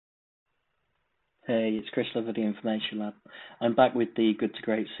Hey, it's Chris Love of the Information Lab. I'm back with the Good to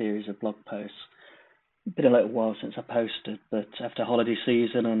Great series of blog posts. It's been a little while since I posted, but after holiday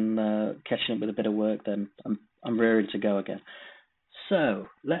season and catching up with a bit of work, then I'm raring to go again. So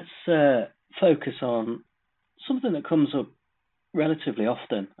let's focus on something that comes up relatively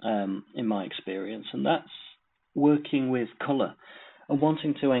often in my experience, and that's working with colour and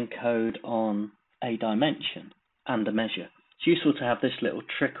wanting to encode on a dimension and a measure. It's useful to have this little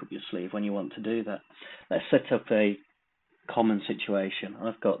trick up your sleeve when you want to do that. Let's set up a common situation.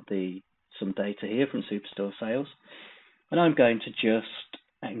 I've got some data here from Superstore sales, and I'm going to just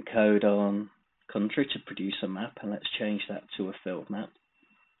encode on country to produce a map, and let's change that to a filled map.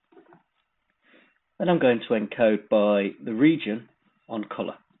 And I'm going to encode by the region on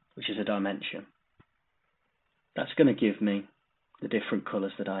colour, which is a dimension. That's going to give me the different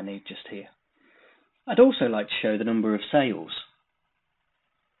colours that I need just here. I'd also like to show the number of sales,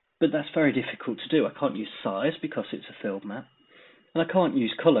 but that's very difficult to do. I can't use size because it's a filled map, and I can't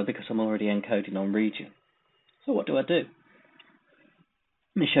use colour because I'm already encoding on region. So what do? Let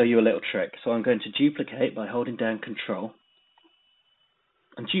me show you a little trick. So I'm going to duplicate by holding down Control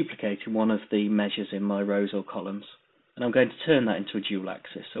and duplicating one of the measures in my rows or columns, and I'm going to turn that into a dual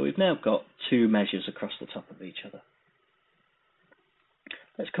axis. So we've now got two measures across the top of each other.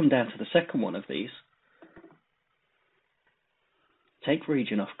 Let's come down to the second one of these. Take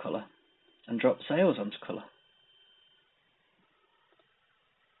region off colour and drop sales onto colour.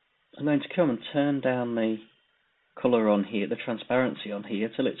 I'm going to come and turn down the colour on here, the transparency on here,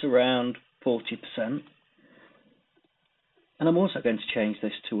 till it's around 40%. And I'm also going to change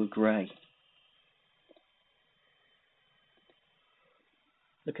this to a grey.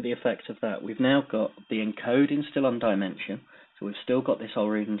 Look at the effect of that. We've now got the encoding still on dimension, so we've still got this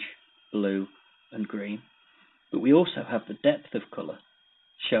orange, blue and green, but we also have the depth of colour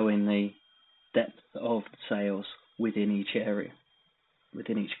showing the depth of the sales within each area,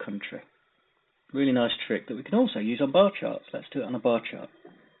 within each country. Really nice trick that we can also use on bar charts. Let's do it on a bar chart.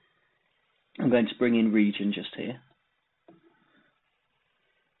 I'm going to bring in region just here.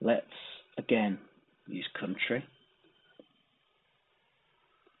 Let's again use country.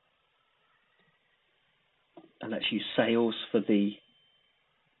 And let's use sales for the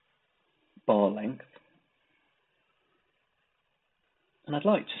bar length. And I'd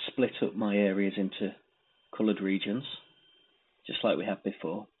like to split up my areas into coloured regions, just like we had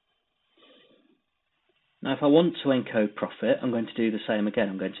before. Now if I want to encode profit, I'm going to do the same again.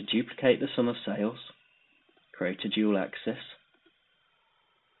 I'm going to duplicate the sum of sales, create a dual axis,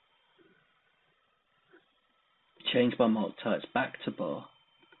 change my mark types back to bar,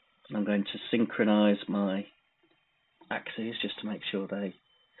 and I'm going to synchronise my axes just to make sure they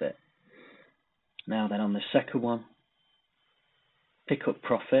fit. Now then, on the second one, pick up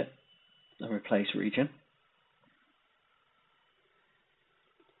profit and replace region,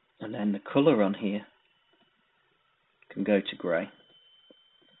 and then the colour on here can go to grey,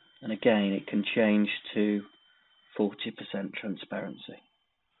 and again it can change to 40% transparency.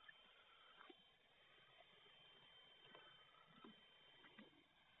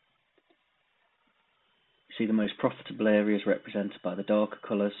 See the most profitable areas represented by the darker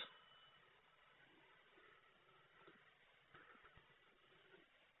colours.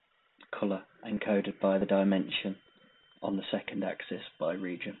 Colour encoded by the dimension on the second axis by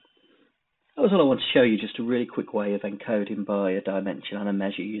region. That was all I want to show you, just a really quick way of encoding by a dimension and a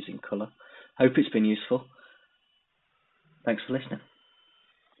measure using colour. Hope it's been useful. Thanks for listening.